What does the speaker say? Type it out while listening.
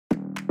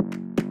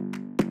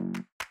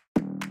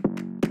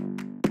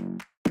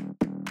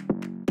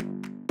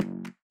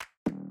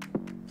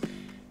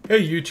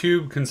Hey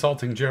YouTube,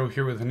 Consulting Joe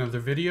here with another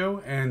video,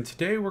 and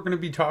today we're going to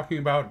be talking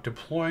about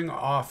deploying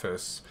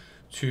Office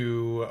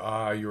to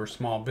your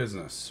small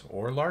business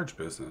or large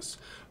business.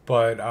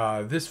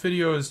 But this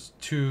video is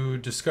to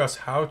discuss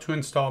how to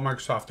install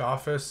Microsoft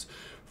Office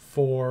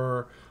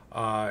for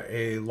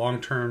a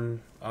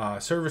long-term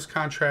service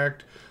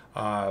contract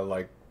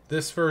like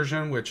this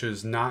version, which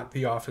is not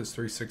the Office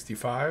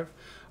 365,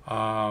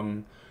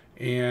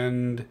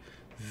 and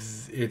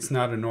it's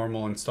not a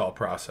normal install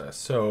process.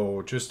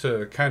 So just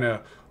to kind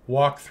of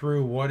walk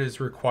through what is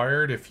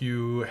required, if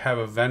you have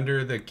a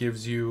vendor that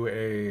gives you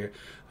a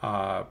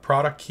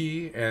product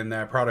key and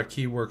that product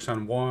key works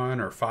on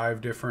 1 or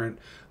 5 different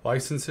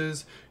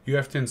licenses, you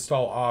have to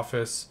install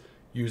Office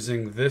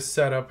using this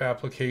setup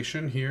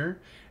application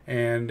here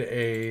and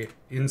a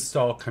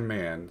install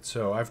command.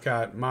 So I've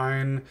got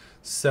mine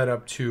set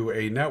up to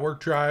a network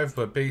drive,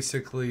 but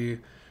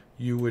basically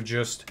you would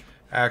just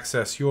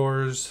access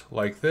yours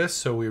like this.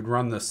 So we would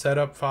run the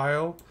setup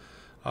file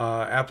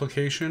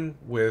application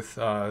with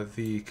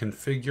the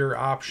configure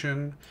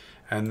option,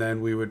 and then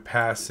we would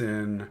pass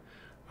in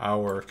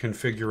our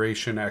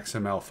configuration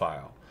XML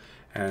file.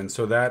 And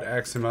so that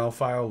XML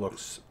file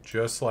looks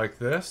just like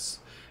this.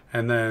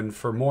 And then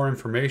for more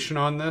information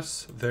on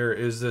this, there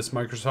is this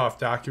Microsoft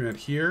document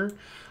here,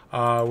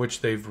 which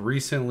they've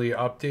recently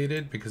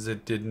updated because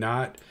it did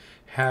not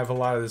have a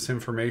lot of this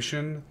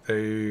information.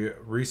 They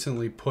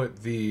recently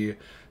put the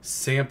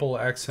sample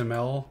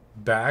XML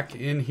back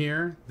in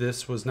here.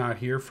 This was not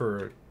here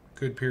for a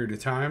good period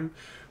of time,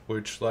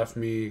 which left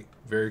me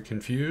very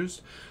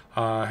confused.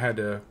 I had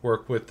to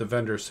work with the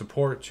vendor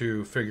support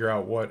to figure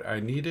out what I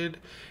needed,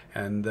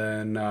 and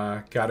then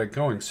got it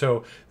going.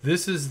 So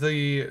this is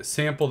the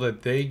sample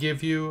that they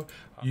give you.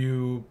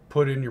 You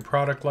put in your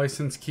product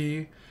license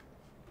key.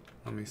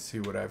 Let me see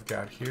what I've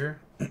got here.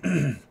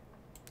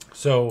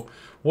 So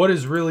what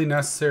is really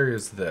necessary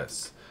is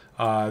this.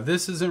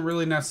 This isn't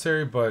really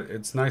necessary, but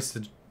it's nice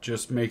to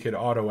just make it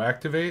auto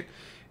activate.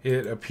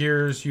 It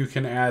appears you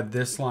can add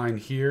this line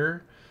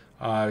here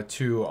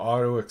to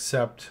auto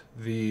accept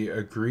the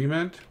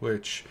agreement,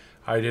 which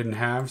I didn't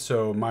have,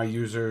 so my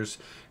users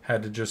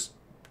had to just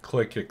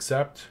click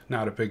accept.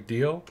 Not a big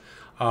deal.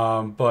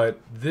 But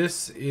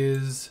this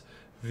is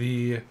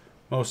the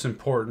most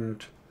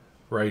important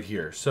right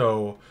here.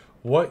 So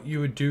what you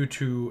would do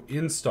to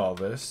install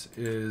this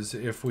is,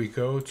 if we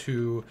go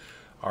to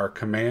our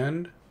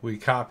command, we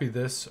copy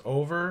this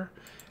over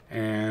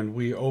and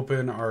we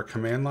open our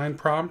command line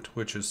prompt,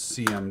 which is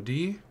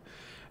CMD,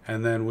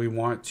 and then we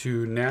want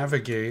to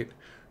navigate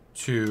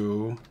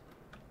to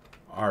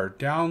our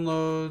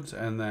downloads,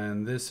 and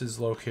then this is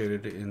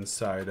located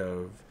inside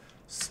of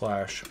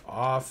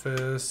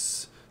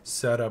 /office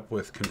setup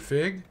with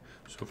config.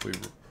 So if we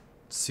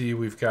see,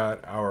 we've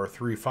got our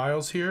 3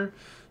 files here.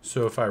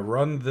 So if I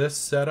run this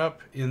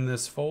setup in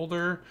this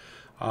folder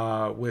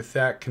with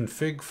that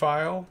config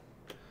file,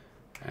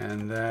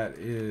 and that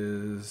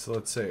is,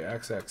 let's say,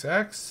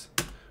 XXX,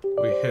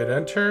 we hit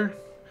enter,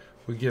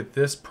 we get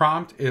this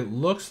prompt. It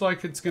looks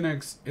like it's going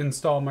to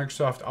install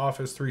Microsoft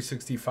Office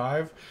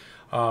 365,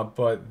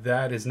 but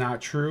that is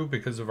not true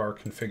because of our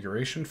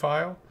configuration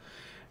file.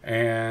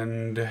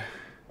 And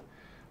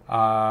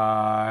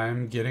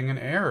I'm getting an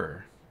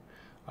error.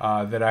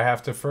 That I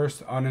have to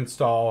first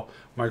uninstall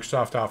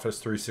Microsoft Office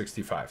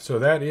 365. So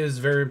that is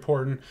very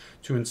important,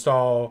 to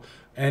install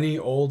any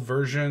old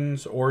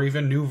versions or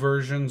even new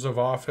versions of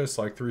Office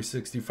like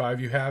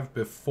 365 you have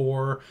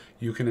before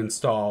you can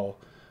install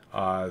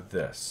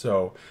this.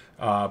 So,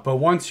 but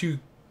once you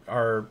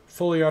are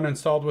fully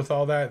uninstalled with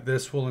all that,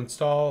 this will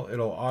install.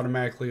 It'll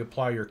automatically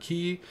apply your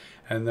key,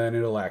 and then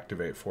it'll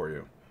activate for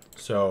you.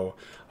 So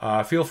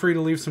feel free to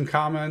leave some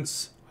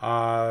comments.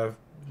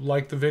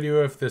 Like the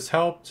video if this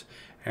helped.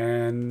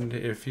 And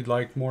if you'd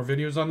like more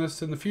videos on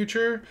this in the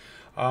future,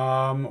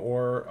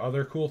 or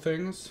other cool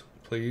things,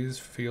 please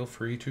feel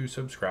free to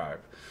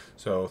subscribe.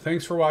 So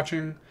thanks for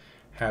watching.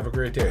 Have a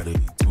great day.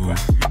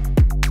 Bye.